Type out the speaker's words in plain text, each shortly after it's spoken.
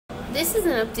This is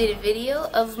an updated video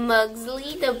of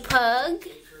Mugsley the pug.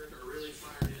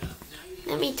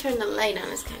 Let me turn the light on,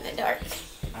 it's kind of dark.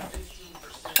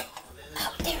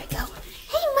 Oh, there we go.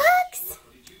 Hey, Mugs!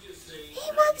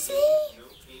 Hey, Mugsley!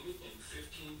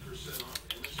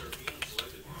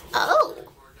 Oh,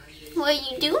 what are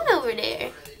you doing over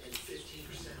there?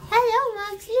 Hello,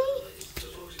 Mugsley.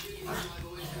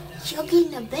 You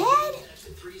getting to bed?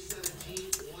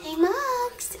 Hey,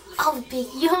 Mugs. Oh, big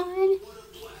yawn.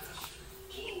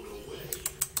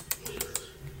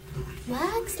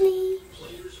 Mugsley.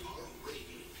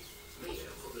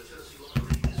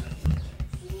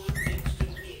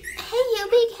 Hey, you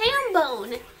big ham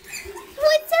bone.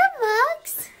 What's up,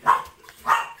 Mugs?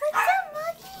 What's up,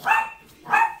 Muggy?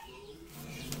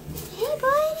 Hey,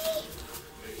 buddy.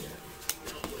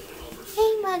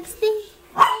 Hey, Mugsley.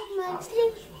 Hey, Mugsley.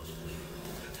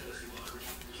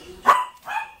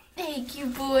 Thank you,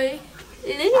 boy.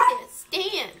 Look at that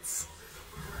stance.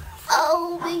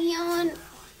 Oh, big yawn.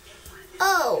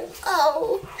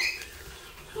 Oh,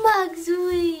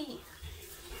 Mugsley.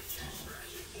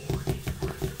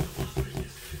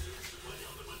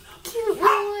 Cute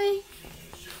boy.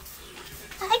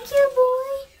 Hi, cute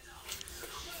boy.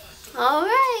 All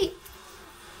right.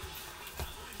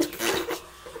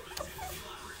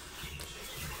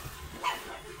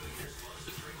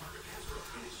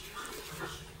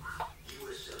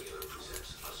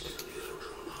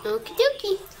 Okie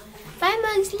dokie. Bye,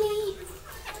 Mugsley.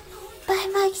 Bye,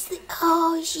 Mugsley.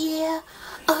 Oh, yeah.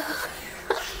 Oh.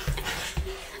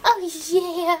 Oh,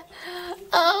 yeah.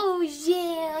 Oh,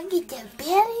 yeah. I get that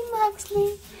belly,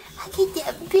 Mugsley. I get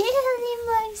that belly,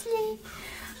 Mugsley.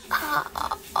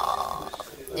 Oh,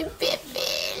 the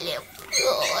belly,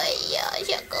 boy. Yeah,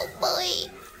 you're a good boy.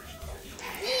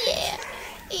 Yeah,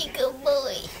 you're a good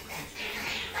boy.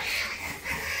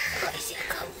 Oh, he's a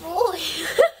good boy.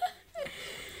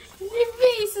 Your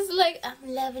face is like,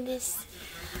 I'm loving this.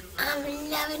 I'm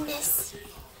loving this.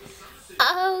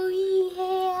 Oh,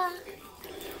 yeah.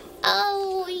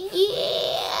 Oh,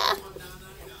 yeah.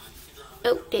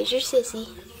 Oh, there's your sissy.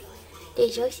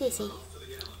 There's your sissy.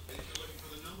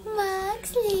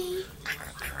 Mugsley.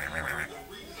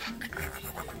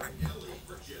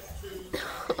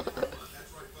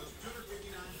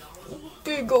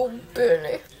 Big old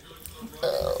belly.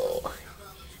 Oh.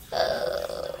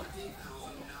 Oh.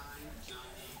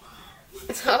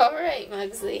 It's all right,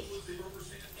 Mugsley.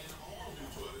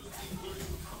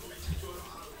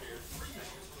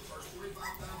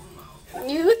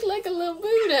 You look like a little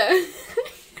Buddha.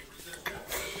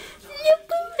 Little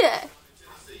Buddha.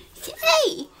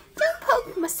 Hey, don't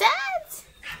poke my sides.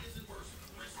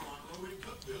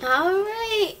 All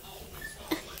right.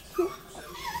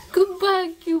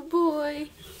 Goodbye, cute boy.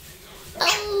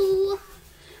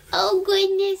 Oh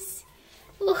goodness.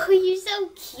 Oh, you're so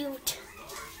cute.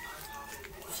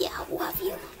 Yeah, I love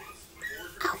you.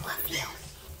 I love you.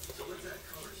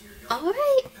 All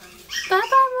right.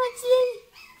 Bye-bye, Mugsley.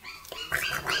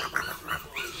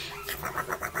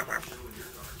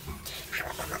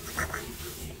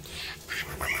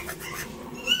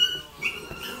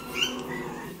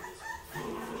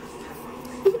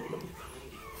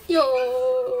 Yo.